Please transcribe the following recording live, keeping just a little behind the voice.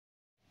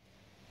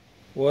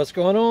What's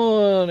going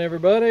on,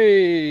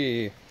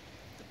 everybody?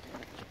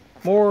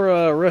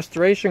 More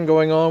restoration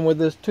going on with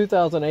this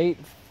 2008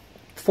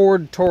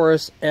 Ford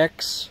Taurus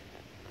X.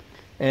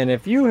 And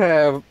if you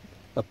have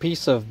a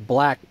piece of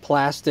black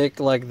plastic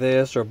like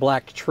this or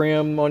black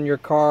trim on your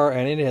car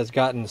and it has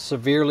gotten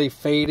severely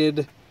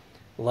faded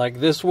like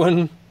this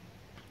one,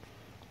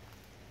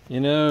 you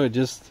know, it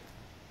just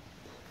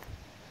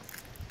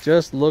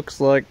looks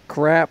like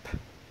crap.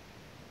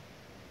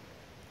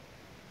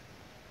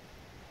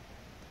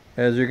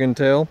 As you can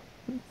tell,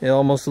 it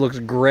almost looks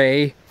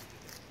gray,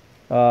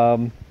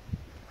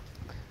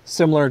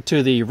 similar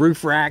to the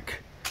roof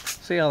rack.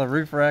 See how the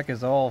roof rack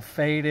is all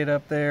faded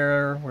up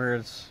there where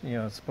it's, you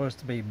know, it's supposed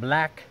to be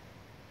black.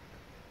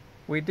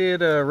 We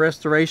did a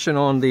restoration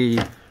on the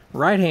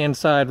right hand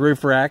side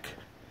roof rack,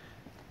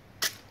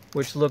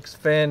 which looks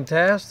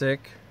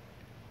fantastic.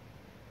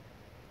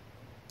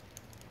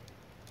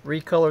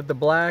 Recolored the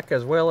black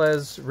as well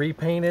as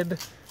repainted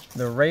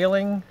the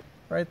railing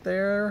right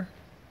there.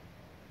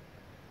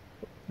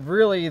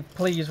 Really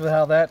pleased with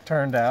how that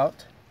turned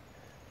out.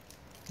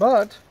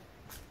 But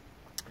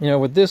you know,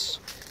 with this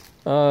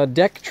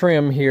deck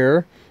trim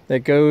here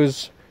that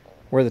goes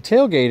where the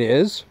tailgate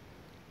is,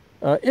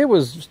 it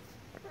was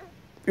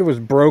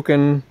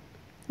broken.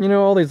 You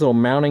know, all these little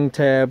mounting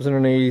tabs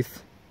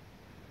underneath.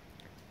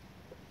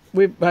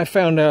 I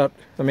found out,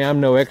 I mean, I'm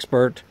no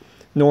expert,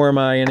 nor am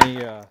I any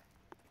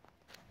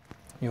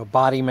you know,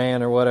 body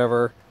man or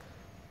whatever,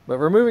 but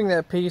removing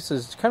that piece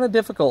is kind of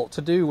difficult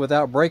to do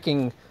without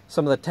breaking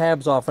some of the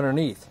tabs off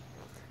underneath.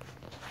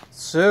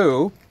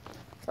 So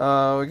we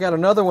got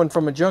another one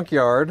from a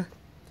junkyard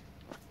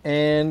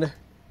and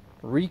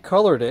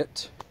recolored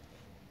it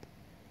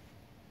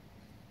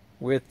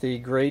with the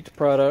great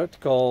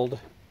product called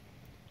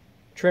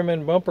Trim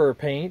and Bumper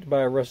Paint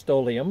by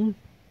Rust-Oleum.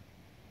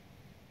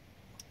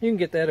 You can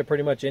get that at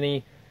pretty much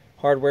any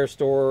hardware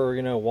store,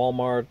 you know,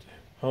 Walmart,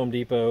 Home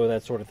Depot,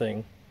 that sort of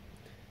thing.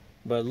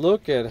 But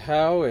look at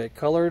how it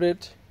colored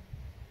it.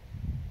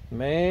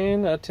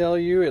 Man, I tell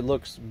you, it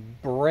looks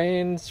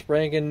brand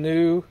spanking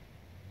new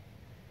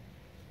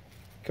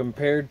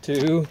compared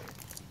to,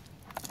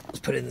 let's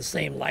put in the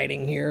same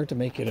lighting here to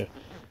make it a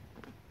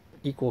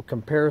equal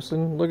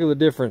comparison. Look at the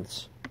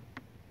difference.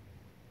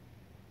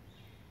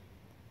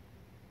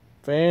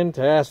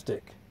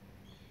 Fantastic.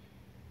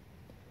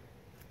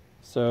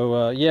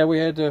 So yeah, we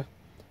had to,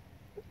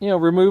 you know,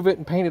 remove it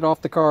and paint it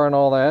off the car and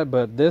all that,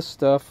 but this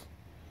stuff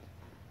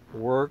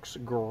works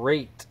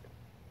great.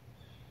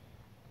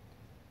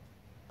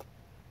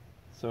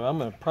 So I'm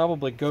going to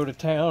probably go to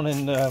town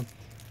and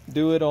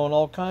do it on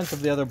all kinds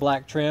of the other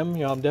black trim.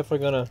 You know, I'm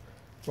definitely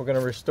we're going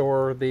to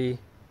restore the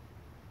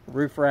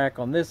roof rack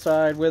on this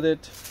side with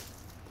it.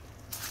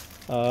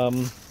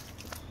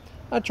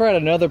 I tried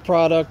another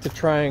product to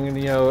try and,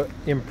 you know,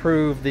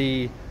 improve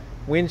the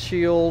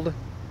windshield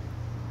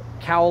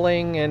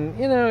cowling, and,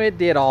 you know, it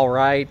did all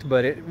right,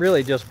 but it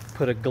really just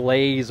put a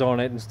glaze on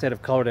it instead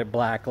of colored it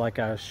black like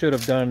I should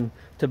have done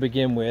to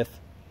begin with.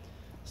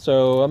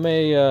 So I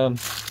may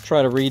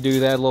try to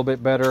redo that a little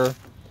bit better.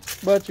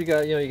 But you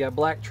got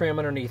black trim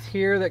underneath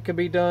here that could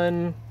be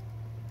done.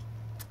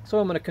 So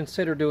I'm going to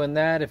consider doing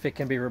that if it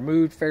can be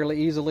removed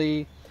fairly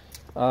easily.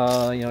 You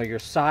know, your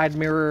side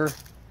mirror,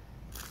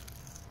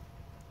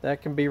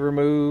 that can be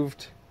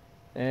removed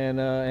and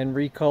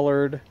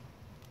recolored.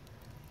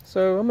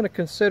 So I'm going to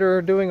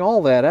consider doing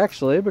all that,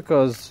 actually,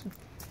 because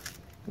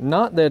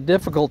not that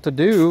difficult to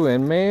do,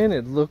 and man,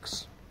 it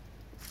looks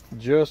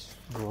just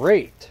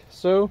great.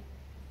 So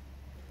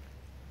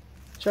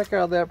check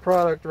out that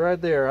product right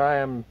there. I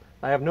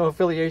have no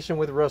affiliation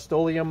with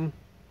Rust-Oleum,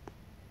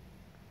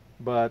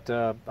 but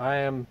I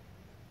am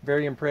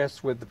very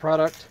impressed with the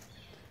product.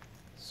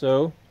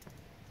 So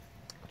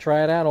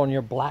try it out on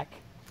your black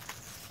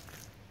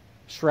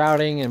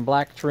shrouding and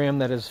black trim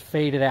that is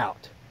faded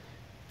out.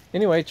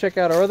 Anyway, check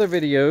out our other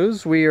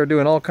videos. We are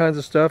doing all kinds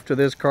of stuff to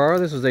this car.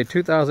 This is a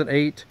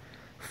 2008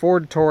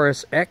 Ford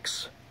Taurus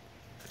X,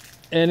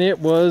 and it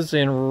was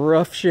in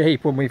rough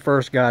shape when we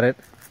first got it.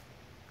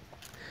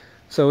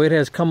 So it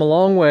has come a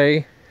long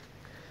way,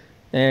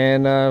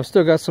 and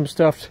still got some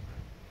stuff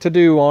to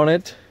do on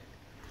it.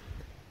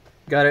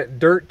 Got it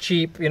dirt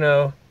cheap, you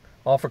know,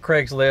 off of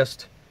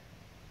Craigslist.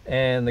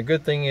 And the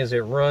good thing is it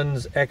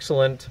runs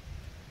excellent.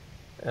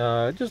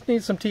 Just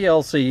needs some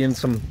TLC and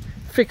some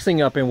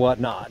fixing up and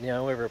whatnot. You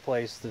know, we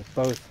replaced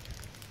both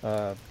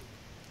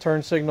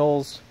turn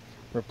signals,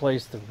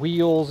 replaced the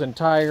wheels and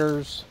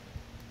tires,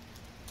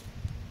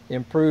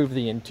 improved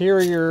the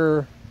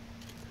interior,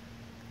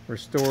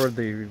 restored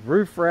the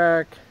roof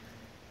rack,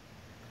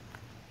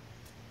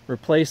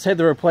 had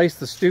to replace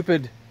the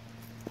stupid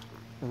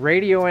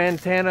radio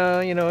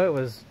antenna. You know, it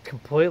was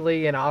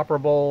completely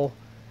inoperable.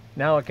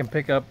 Now it can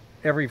pick up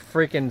every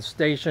freaking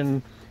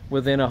station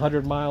within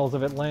 100 miles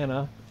of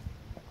Atlanta.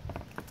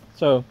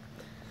 So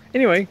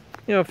anyway,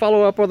 you know,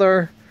 follow up with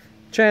our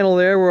channel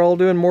there. We're all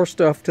doing more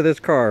stuff to this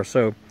car.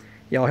 So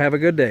y'all have a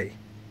good day.